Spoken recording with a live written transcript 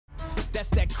That's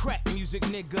that crack music,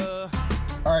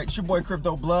 nigga. All right, it's your boy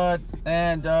Crypto Blood,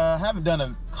 and haven't done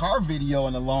a car video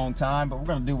in a long time, but we're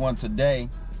gonna do one today.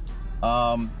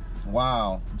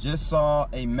 Wow, just saw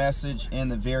a message in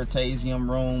the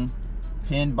Veritaseum room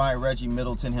pinned by Reggie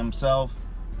Middleton himself,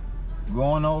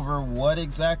 going over what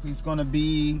exactly is going to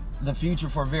be the future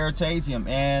for Veritaseum.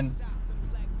 And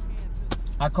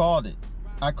I called it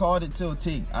to a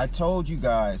T. I told you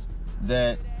guys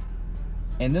that,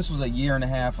 and this was a year and a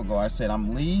half ago, I said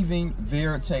I'm leaving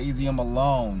Veritaseum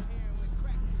alone,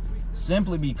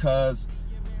 simply because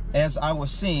as I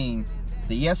was seeing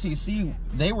the SEC,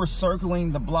 they were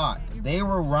circling the block. They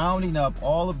were rounding up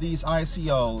all of these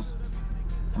ICOs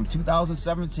from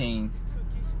 2017,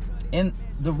 and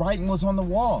the writing was on the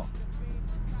wall.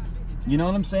 You know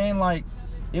what I'm saying? Like,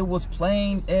 it was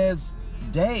plain as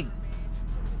day.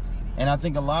 And I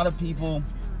think a lot of people,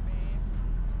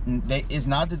 it's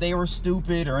not that they were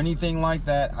stupid or anything like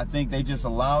that. I think they just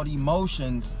allowed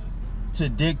emotions to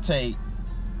dictate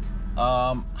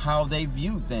how they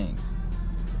view things.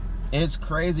 It's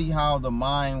crazy how the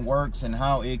mind works and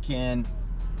how it can,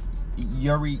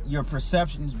 your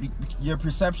perception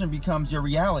becomes your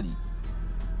reality,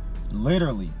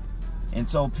 literally. And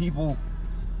so people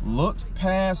looked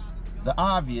past the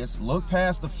obvious, looked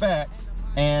past the facts,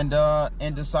 and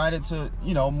decided to,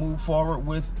 you know, move forward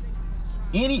with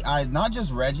any, not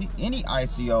just Reggie, any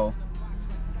ICO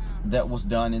that was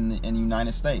done in the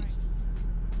United States.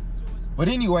 But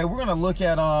anyway, we're gonna look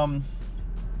at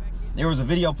there was a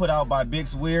video put out by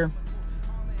Bix Weir,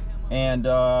 and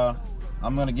I'm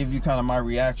gonna give you kind of my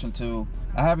reaction to.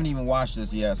 I haven't even watched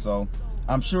this yet, so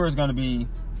I'm sure it's gonna be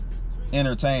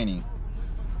entertaining.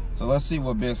 So let's see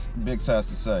what Bix has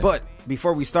to say. But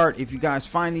before we start, if you guys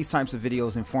find these types of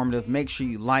videos informative, make sure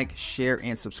you like, share,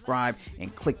 and subscribe,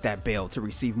 and click that bell to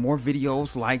receive more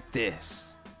videos like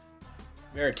this.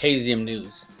 Veritaseum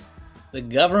news. The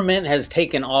government has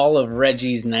taken all of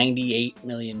Reggie's 98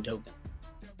 million tokens.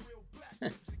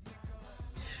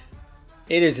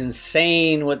 It is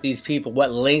insane what these people,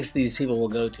 what lengths these people will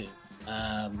go to.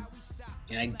 And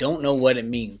I don't know what it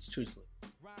means, truthfully.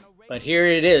 But here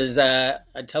it is, a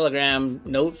telegram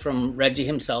note from Reggie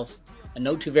himself, a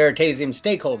note to Veritaseum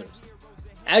stakeholders.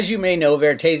 As you may know,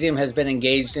 Veritaseum has been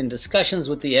engaged in discussions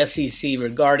with the SEC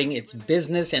regarding its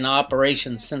business and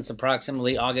operations since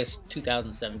approximately August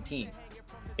 2017,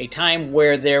 a time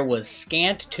where there was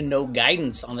scant to no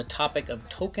guidance on the topic of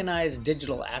tokenized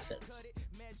digital assets.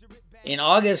 In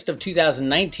August of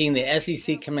 2019, the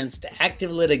SEC commenced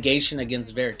active litigation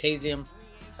against Veritaseum,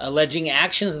 alleging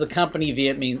actions the company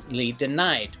vehemently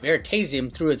denied.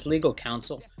 Veritaseum, through its legal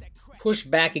counsel, pushed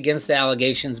back against the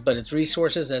allegations, but its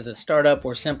resources as a startup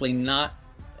were simply no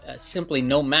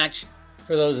match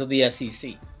for those of the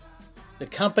SEC. The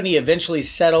company eventually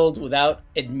settled without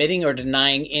admitting or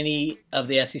denying any of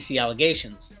the SEC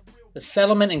allegations. The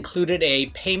settlement included a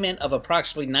payment of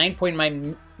approximately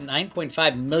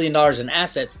 $9.5 million in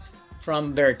assets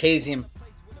from Veritaseum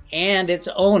and its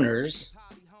owners.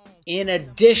 In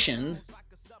addition,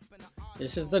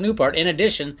 this is the new part, in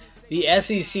addition, the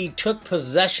SEC took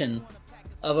possession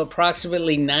of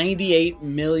approximately 98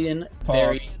 million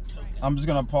tokens. I'm just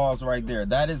gonna pause right there.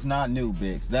 That is not new,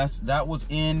 Bix. That was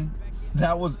in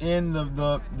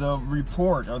the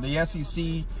report, or the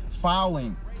SEC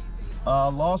filing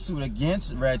lawsuit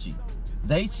against Reggie.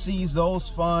 They seized those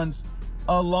funds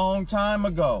a long time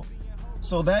ago.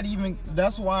 So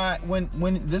that's why when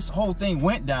this whole thing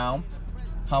went down,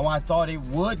 how I thought it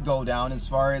would go down as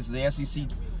far as the SEC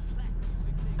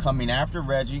coming after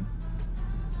Reggie,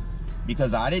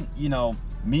 because I didn't, you know,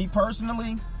 me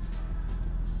personally,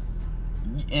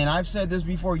 and I've said this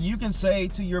before, you can say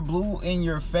to your blue in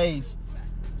your face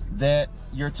that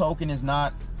your token is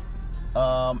not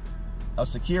a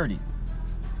security.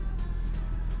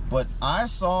 But I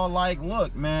saw, like,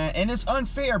 look, man, and it's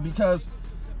unfair because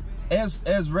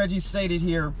as Reggie stated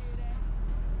here,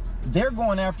 they're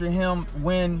going after him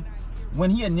when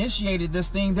he initiated this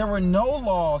thing. There were no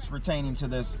laws pertaining to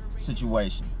this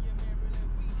situation.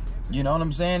 You know what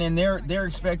I'm saying? And they're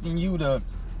expecting you to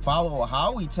follow a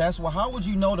Howey test. Well, how would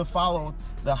you know to follow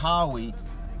the Howey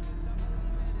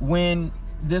when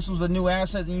this was a new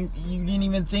asset and you didn't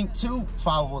even think to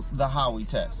follow the Howey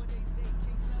test?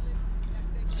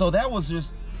 So that was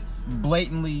just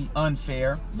blatantly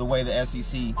unfair, the way the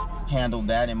SEC handled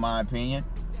that, in my opinion.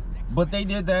 But they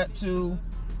did that to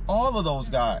all of those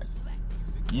guys.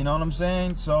 You know what I'm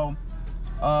saying? So,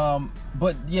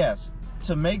 but yes,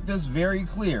 to make this very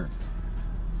clear,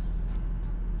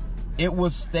 it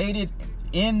was stated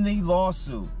in the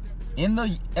lawsuit, in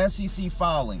the SEC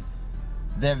filing,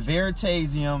 that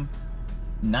Veritaseum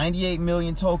 98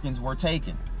 million tokens were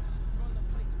taken.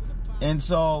 And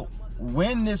so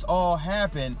when this all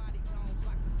happened,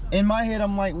 in my head,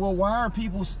 I'm like, well, why are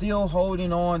people still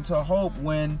holding on to hope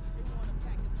when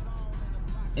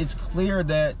it's clear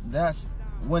that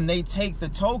when they take the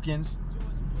tokens,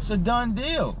 it's a done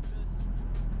deal.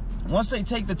 Once they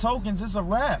take the tokens, it's a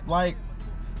wrap. Like,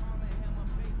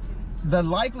 the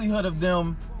likelihood of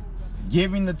them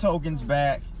giving the tokens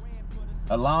back,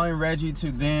 allowing Reggie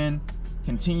to then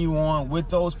continue on with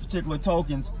those particular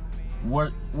tokens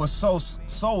was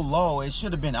so low. It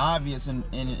should have been obvious, and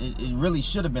it really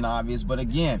should have been obvious. But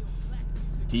again,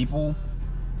 people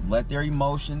let their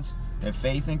emotions, their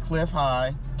faith in cliff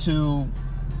high, to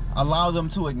allow them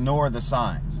to ignore the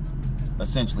signs,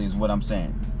 essentially, is what I'm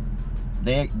saying.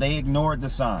 They ignored the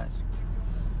signs.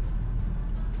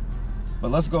 But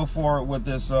let's go forward with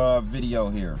this video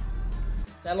here.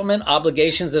 Settlement,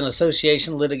 obligations, and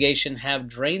association litigation have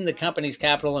drained the company's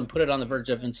capital and put it on the verge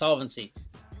of insolvency.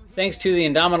 Thanks to the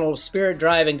indomitable spirit,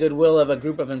 drive, and goodwill of a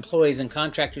group of employees and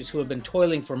contractors who have been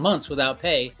toiling for months without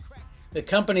pay, the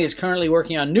company is currently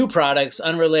working on new products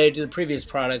unrelated to the previous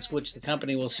products, which the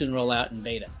company will soon roll out in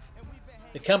beta.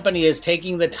 The company is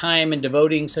taking the time and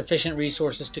devoting sufficient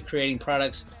resources to creating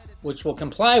products which will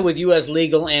comply with U.S.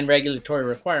 legal and regulatory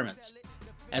requirements.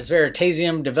 As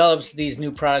Veritaseum develops these new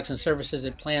products and services,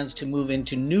 it plans to move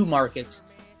into new markets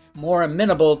more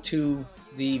amenable to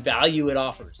the value it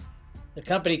offers. The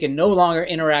company can no longer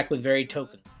interact with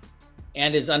VeriToken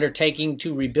and is undertaking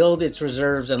to rebuild its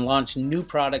reserves and launch new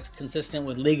products consistent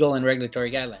with legal and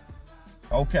regulatory guidelines.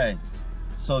 Okay,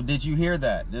 so did you hear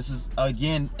that? This is,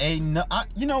 again,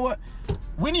 you know what?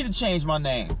 We need to change my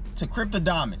name to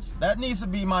Cryptodamus. That needs to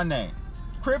be my name.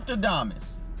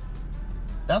 Cryptodamus.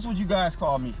 That's what you guys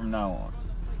call me from now on.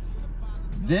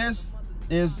 This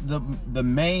is the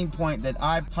main point that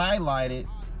I've highlighted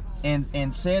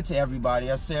and said to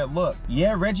everybody. I said, look,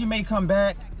 yeah, Reggie may come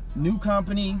back, new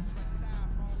company,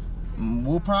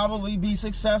 will probably be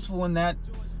successful in that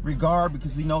regard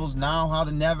because he knows now how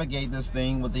to navigate this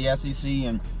thing with the SEC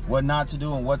and what not to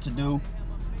do and what to do.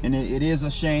 And it is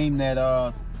a shame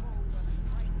that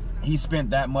he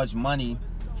spent that much money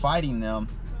fighting them.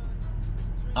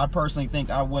 I personally think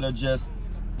I would have just,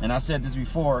 and I said this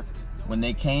before, when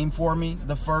they came for me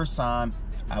the first time,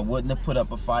 I wouldn't have put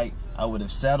up a fight. I would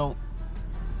have settled,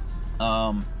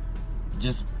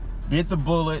 just bit the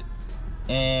bullet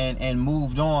and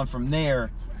moved on from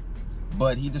there.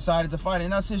 But he decided to fight,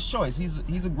 and that's his choice.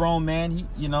 He's a grown man.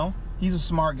 He's a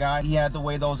smart guy. He had to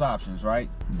weigh those options, right?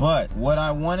 But what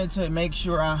I wanted to make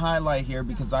sure I highlight here,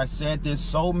 because I said this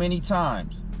so many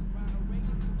times,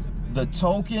 the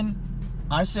token,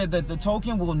 I said that the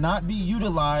token will not be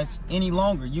utilized any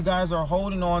longer. You guys are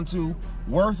holding on to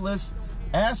worthless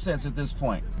assets at this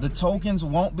point. The tokens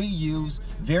won't be used.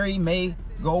 Veri may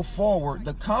go forward,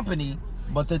 the company,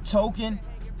 but the token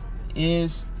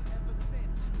is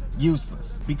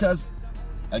useless. Because,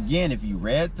 again, if you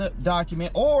read the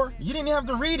document, or you didn't have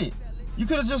to read it, you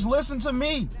could have just listened to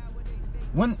me.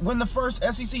 When the first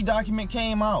SEC document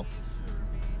came out,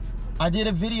 I did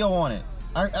a video on it.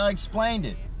 I explained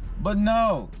it. But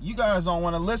no, you guys don't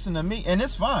want to listen to me, and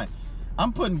it's fine.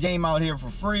 I'm putting game out here for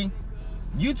free.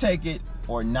 You take it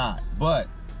or not. But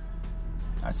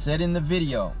I said in the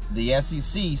video, the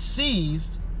SEC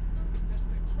seized,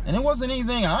 and it wasn't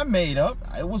anything I made up.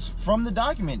 It was from the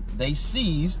document. They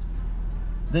seized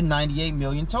the 98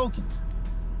 million tokens.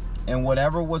 And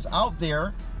whatever was out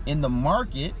there in the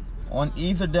market on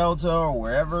Ether Delta or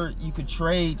wherever you could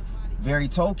trade Veri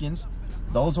tokens,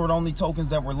 those were the only tokens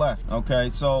that were left. Okay,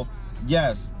 so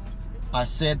yes, I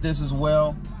said this as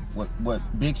well. What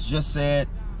Bix just said,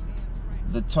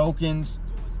 the tokens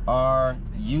are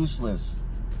useless.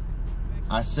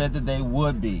 I said that they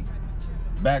would be.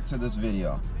 Back to this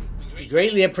video. We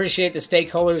greatly appreciate the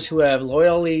stakeholders who have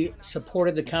loyally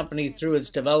supported the company through its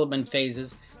development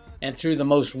phases and through the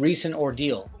most recent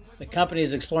ordeal. The company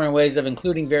is exploring ways of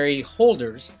including Veri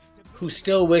holders who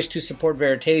still wish to support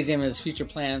Veritaseum in its future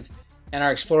plans and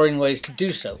are exploring ways to do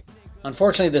so.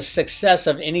 Unfortunately, the success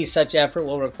of any such effort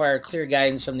will require clear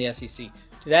guidance from the SEC.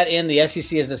 To that end, the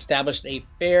SEC has established a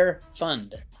fair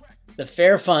fund. The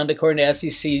fair fund, according to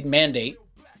SEC mandate,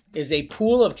 is a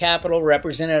pool of capital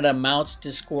represented amounts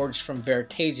disgorged from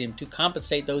Veritaseum to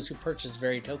compensate those who purchase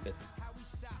Veri tokens.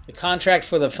 The contract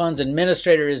for the fund's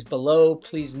administrator is below.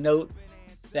 Please note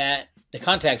that the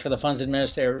contact for the fund's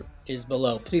administrator is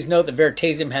below. Please note that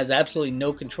Veritaseum has absolutely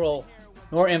no control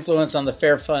nor influence on the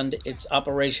fair fund, its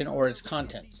operation, or its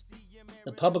contents.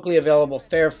 The publicly available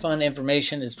fair fund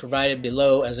information is provided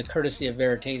below as a courtesy of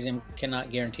Veritaseum, cannot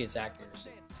guarantee its accuracy.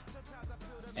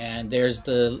 And there's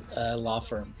the law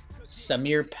firm,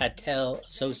 Samir Patel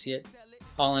Associate,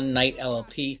 Holland Knight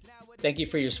LLP. Thank you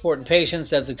for your support and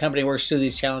patience as the company works through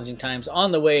these challenging times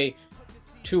on the way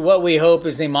to what we hope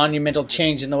is a monumental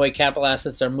change in the way capital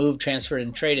assets are moved, transferred,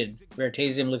 and traded.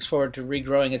 Veritaseum looks forward to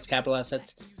regrowing its capital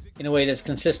assets in a way that's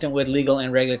consistent with legal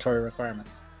and regulatory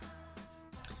requirements.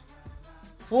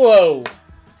 Whoa!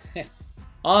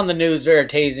 On the news,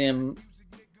 Veritaseum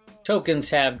tokens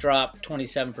have dropped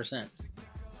 27%.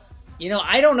 You know,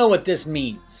 I don't know what this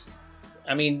means.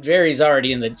 I mean, Very's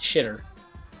already in the shitter.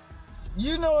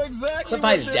 You know exactly. Cliff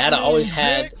High's data always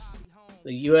had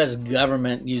the U.S.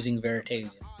 government using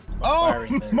Veritaseum. Oh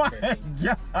my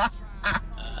God.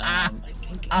 I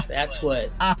think that's what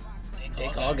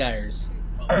Dick Allgeier's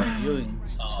reviewing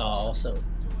saw also.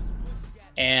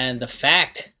 And the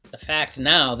fact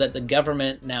now that the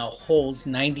government now holds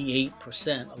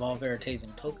 98% of all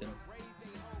Veritaseum tokens,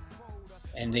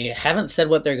 and they haven't said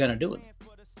what they're going to do with them.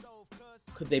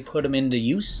 Could they put them into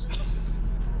use?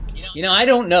 You know, I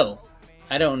don't know.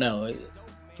 I don't know.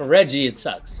 For Reggie, it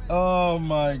sucks. Oh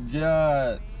my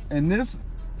God. And this,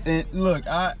 look,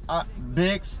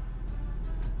 Bix,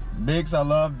 I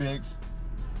love Bix,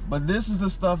 but this is the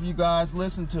stuff you guys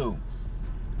listen to.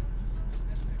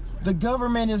 The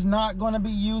government is not going to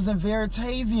be using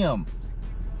Veritaseum.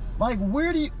 Like,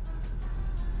 where do you...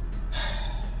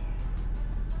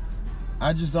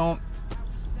 I just don't...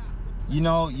 You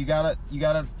know, you gotta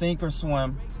think or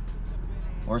swim,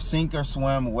 or sink or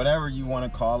swim, whatever you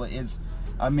want to call it.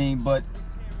 But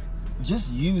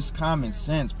just use common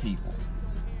sense, people.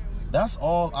 That's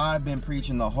all I've been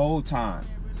preaching the whole time.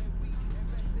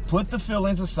 Put the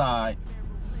feelings aside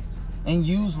and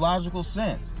use logical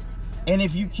sense. And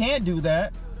if you can't do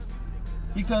that,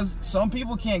 because some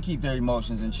people can't keep their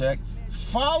emotions in check,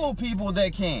 follow people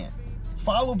that can.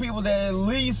 Follow people that at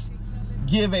least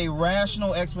give a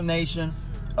rational explanation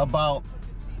about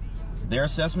their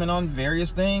assessment on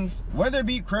various things, whether it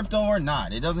be crypto or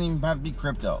not. It doesn't even have to be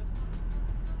crypto.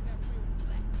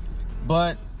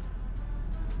 But,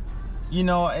 you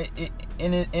know,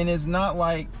 it's not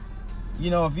like, you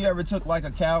know, if you ever took like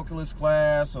a calculus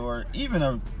class or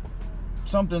even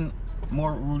something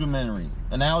more rudimentary,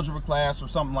 an algebra class or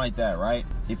something like that, right?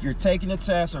 If you're taking a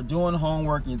test or doing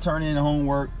homework and you turn in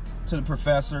homework to the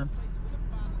professor,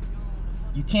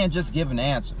 you can't just give an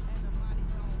answer,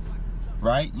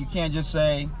 right? You can't just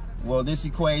say, well, this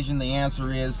equation, the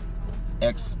answer is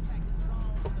X,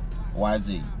 Y,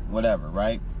 Z, whatever,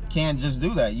 right? Can't just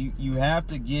do that. You have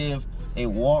to give a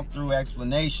walkthrough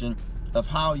explanation of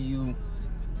how you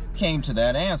came to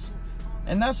that answer.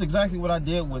 And that's exactly what I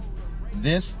did with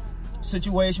this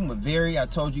situation with Very. I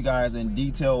told you guys in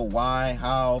detail why,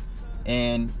 how,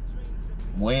 and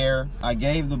where. I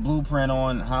gave the blueprint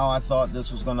on how I thought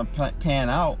this was going to pan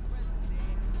out,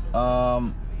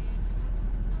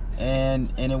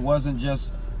 and it wasn't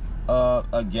just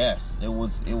a guess. It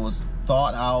was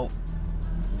thought out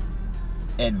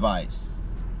advice.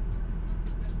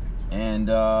 And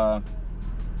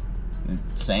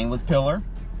same with Pillar.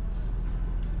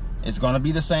 It's going to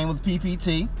be the same with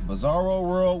PPT. Bizarro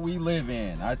world we live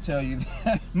in, I tell you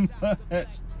that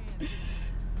much.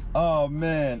 Oh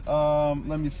man,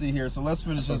 let me see here. So let's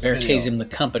finish this Veritaseum, the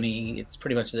company, it's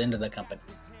pretty much the end of the company.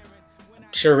 I'm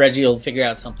sure Reggie will figure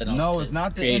out something else. No, it's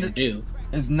not the end of,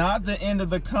 it's not the end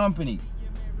of the company.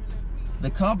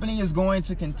 The company is going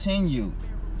to continue.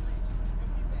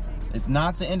 It's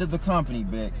not the end of the company,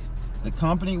 Bix. The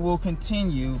company will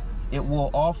continue. It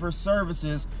will offer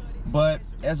services, but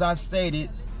as I've stated,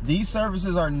 these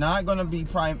services are not going to be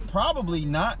probably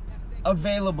not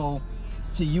available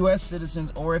to U.S.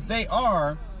 citizens, or if they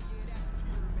are,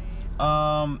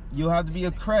 you'll have to be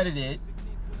accredited.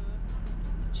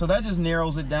 So that just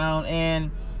narrows it down.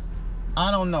 And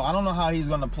I don't know how he's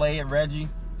going to play it, Reggie.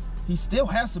 He still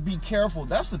has to be careful.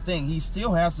 That's the thing. He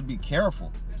still has to be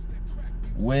careful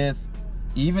with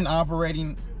even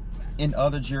operating in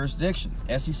other jurisdictions.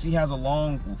 SEC has a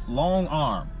long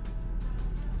arm.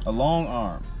 A long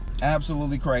arm.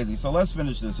 Absolutely crazy. So let's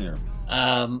finish this here.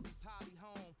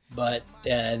 But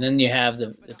then you have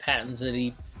the patents that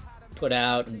he put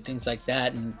out and things like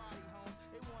that. And,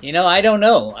 you know, I don't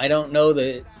know. I don't know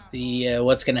the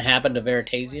what's going to happen to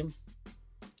Veritaseum.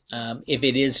 If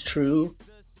it is true,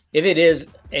 if it is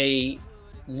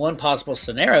one possible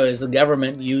scenario is the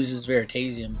government uses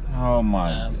Veritaseum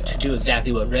to do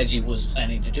exactly what Reggie was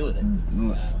planning to do with it.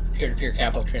 Peer-to-peer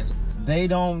capital transit. They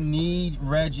don't need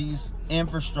Reggie's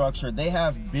infrastructure. They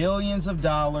have billions of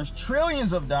dollars,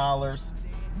 trillions of dollars.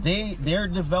 They're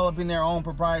developing their own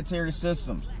proprietary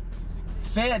systems.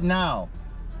 FedNow,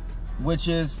 which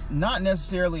is not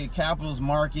necessarily a capitals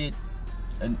market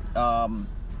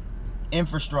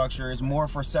infrastructure. It's more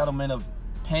for settlement of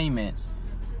payments,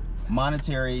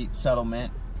 monetary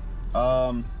settlement.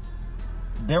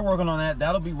 They're working on that.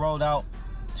 That'll be rolled out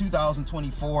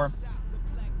 2024.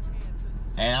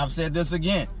 And I've said this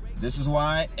again. This is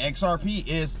why XRP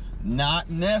is not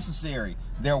necessary.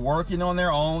 They're working on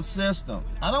their own system.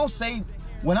 I don't say,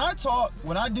 when I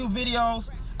do videos,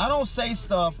 I don't say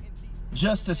stuff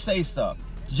just to say stuff,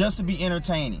 just to be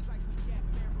entertaining.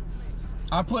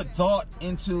 I put thought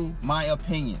into my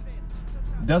opinions.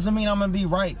 Doesn't mean I'm gonna be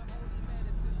right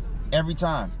every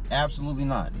time. Absolutely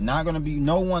not. Not gonna be,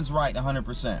 no one's right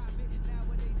 100%.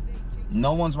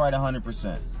 No one's right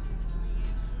 100%.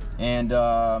 And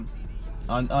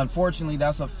unfortunately,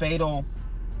 that's a fatal,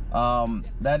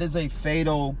 that is a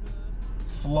fatal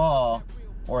flaw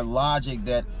or logic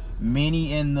that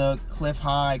many in the Cliff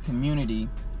High community,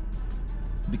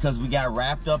 because we got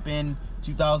wrapped up in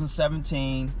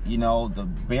 2017, you know, the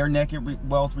bare naked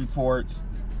wealth reports,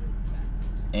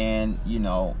 and you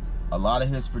know, a lot of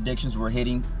his predictions were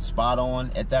hitting spot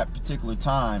on at that particular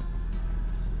time.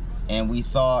 And we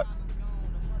thought,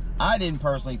 I didn't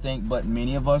personally think, but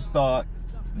many of us thought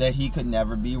that he could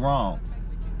never be wrong.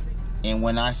 And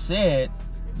when I said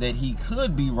that he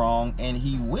could be wrong and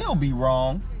he will be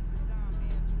wrong,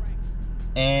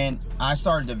 and I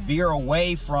started to veer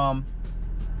away from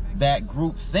that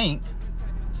group think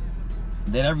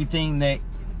that everything that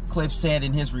Cliff said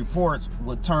in his reports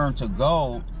would turn to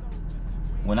gold,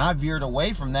 when I veered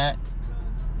away from that,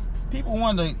 people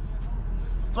wanted to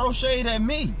throw shade at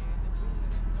me.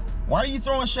 Why are you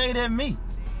throwing shade at me?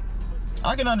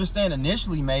 I can understand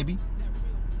initially, maybe.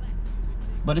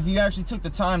 But if you actually took the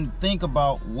time to think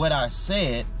about what I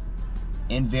said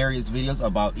in various videos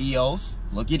about EOS,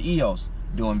 look at EOS,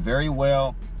 doing very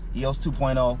well. EOS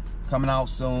 2.0 coming out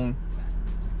soon.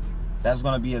 That's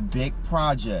going to be a big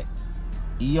project.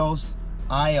 EOS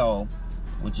IO,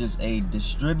 which is a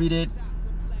distributed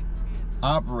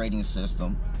operating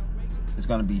system, is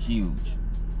going to be huge.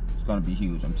 It's going to be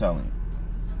huge, I'm telling you.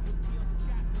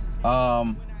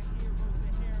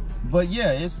 But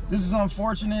yeah, this is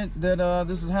unfortunate that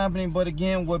this is happening. But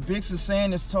again, what Bix is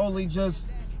saying is totally just,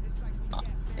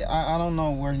 I don't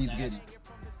know where he's getting.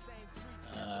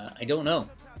 I don't know.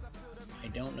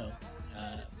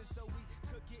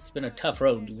 It's been a tough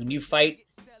road. When you fight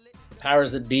the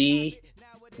powers that be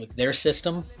with their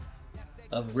system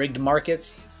of rigged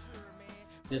markets,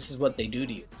 this is what they do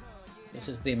to you. This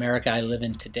is the America I live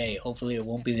in today. Hopefully it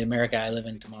won't be the America I live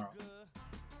in tomorrow.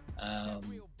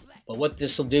 But what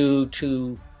this will do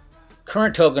to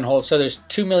current token holds, so there's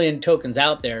 2 million tokens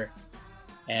out there,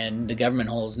 and the government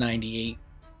holds 98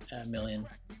 million.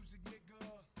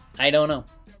 I don't know.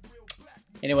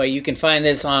 Anyway, you can find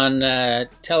this on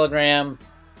Telegram,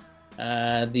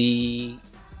 the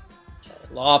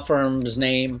law firm's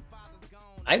name.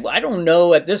 I don't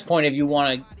know at this point if you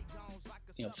want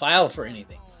to file for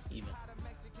anything, even,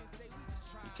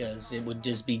 because it would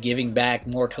just be giving back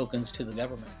more tokens to the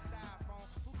government.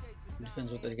 It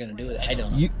depends what they're going to do with it. I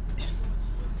don't know.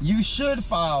 You should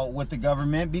file with the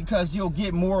government, because you'll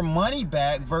get more money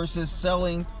back versus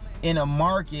selling in a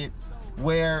market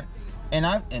where, and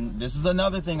this is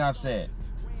another thing I've said.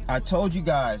 I told you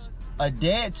guys, a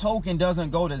dead token doesn't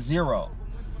go to zero.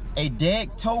 A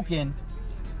dead token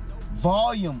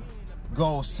volume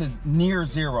goes to near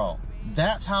zero.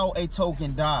 That's how a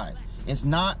token dies. It's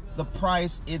not the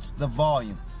price, it's the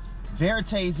volume.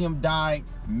 Veritasium died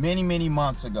many, many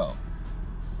months ago,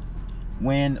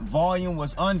 when volume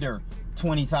was under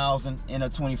 20,000 in a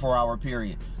 24-hour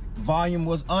period. Volume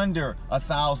was under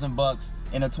 $1,000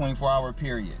 in a 24-hour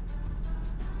period.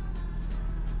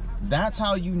 That's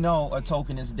how you know a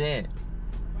token is dead.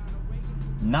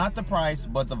 Not the price,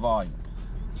 but the volume.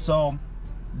 So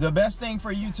the best thing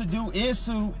for you to do is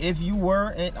to, if you were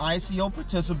an ICO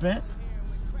participant,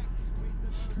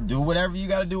 do whatever you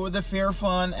got to do with the Fair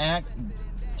Fund Act.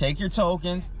 Take your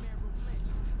tokens,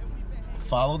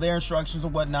 follow their instructions or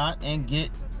whatnot, and get,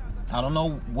 I don't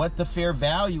know what the fair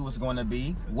value is going to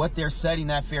be, what they're setting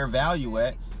that fair value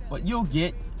at, but you'll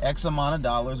get X amount of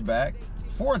dollars back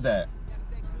for that.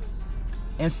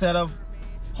 Instead of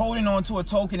holding on to a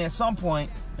token at some point,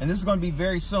 and this is going to be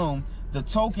very soon, the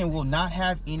token will not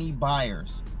have any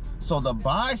buyers. So the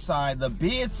buy side, the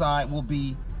bid side will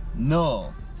be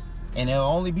null, and it'll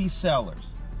only be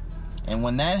sellers. And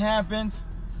when that happens,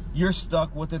 you're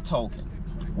stuck with the token.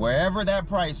 Wherever that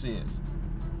price is,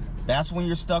 that's when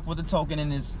you're stuck with the token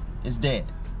and is dead,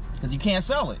 because you can't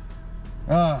sell it.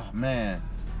 Oh man.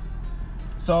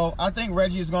 So I think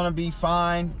Reggie is going to be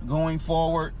fine going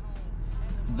forward.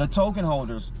 The token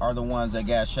holders are the ones that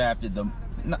got shafted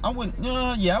I wouldn't.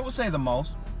 Yeah, I would say the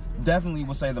most. Definitely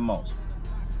would say the most.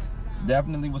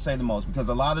 Definitely would say the most, because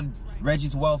a lot of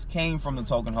Reggie's wealth came from the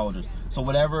token holders. So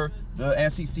whatever the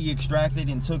SEC extracted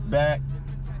and took back,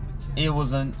 it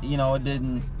wasn't, you know, it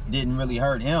didn't really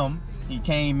hurt him. He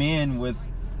came in with,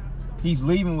 he's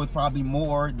leaving with probably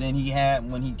more than he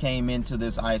had when he came into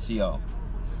this ICO.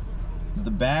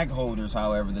 The bag holders,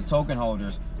 however, the token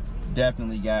holders,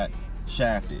 definitely got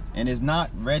shafted, and it's not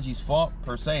Reggie's fault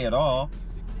per se at all,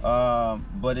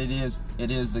 but it is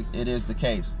the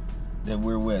case that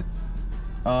we're with.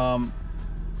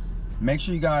 Make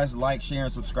sure you guys like, share,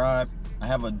 and subscribe. I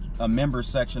have a member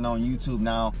section on YouTube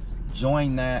now.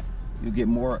 Join that. You'll get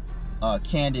more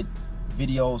candid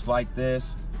videos like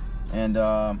this, and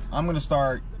I'm gonna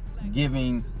start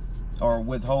giving or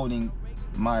withholding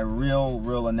my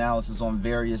real analysis on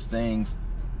various things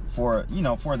for, you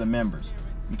know, for the members,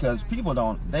 because people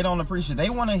don't appreciate. They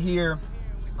want to hear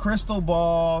crystal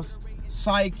balls,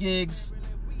 psychics,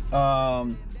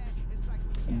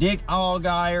 Dick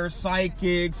Allgaier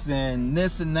psychics, and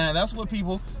this and that. That's what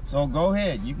people. So go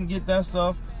ahead, you can get that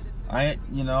stuff. I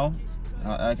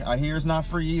hear it's not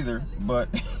free either, but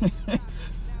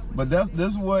but this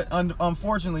is what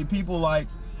unfortunately people like,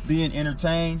 being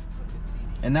entertained,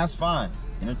 and that's fine.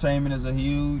 Entertainment is a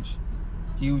huge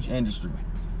industry,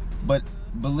 but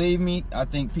believe me, I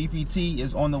think PPT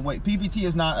is on the way. PPT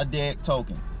is not a dead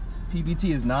token.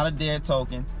 PPT is not a dead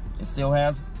token. It still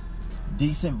has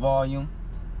decent volume,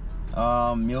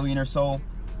 million or so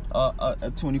a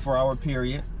 24-hour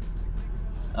period,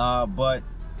 but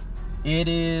it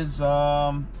is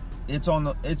it's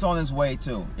on its way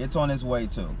too. It's on its way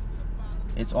too.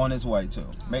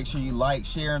 Make sure you like,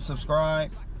 share, and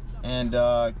subscribe, and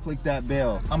click that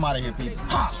bell. I'm out of here, people.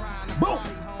 Ha! Boom!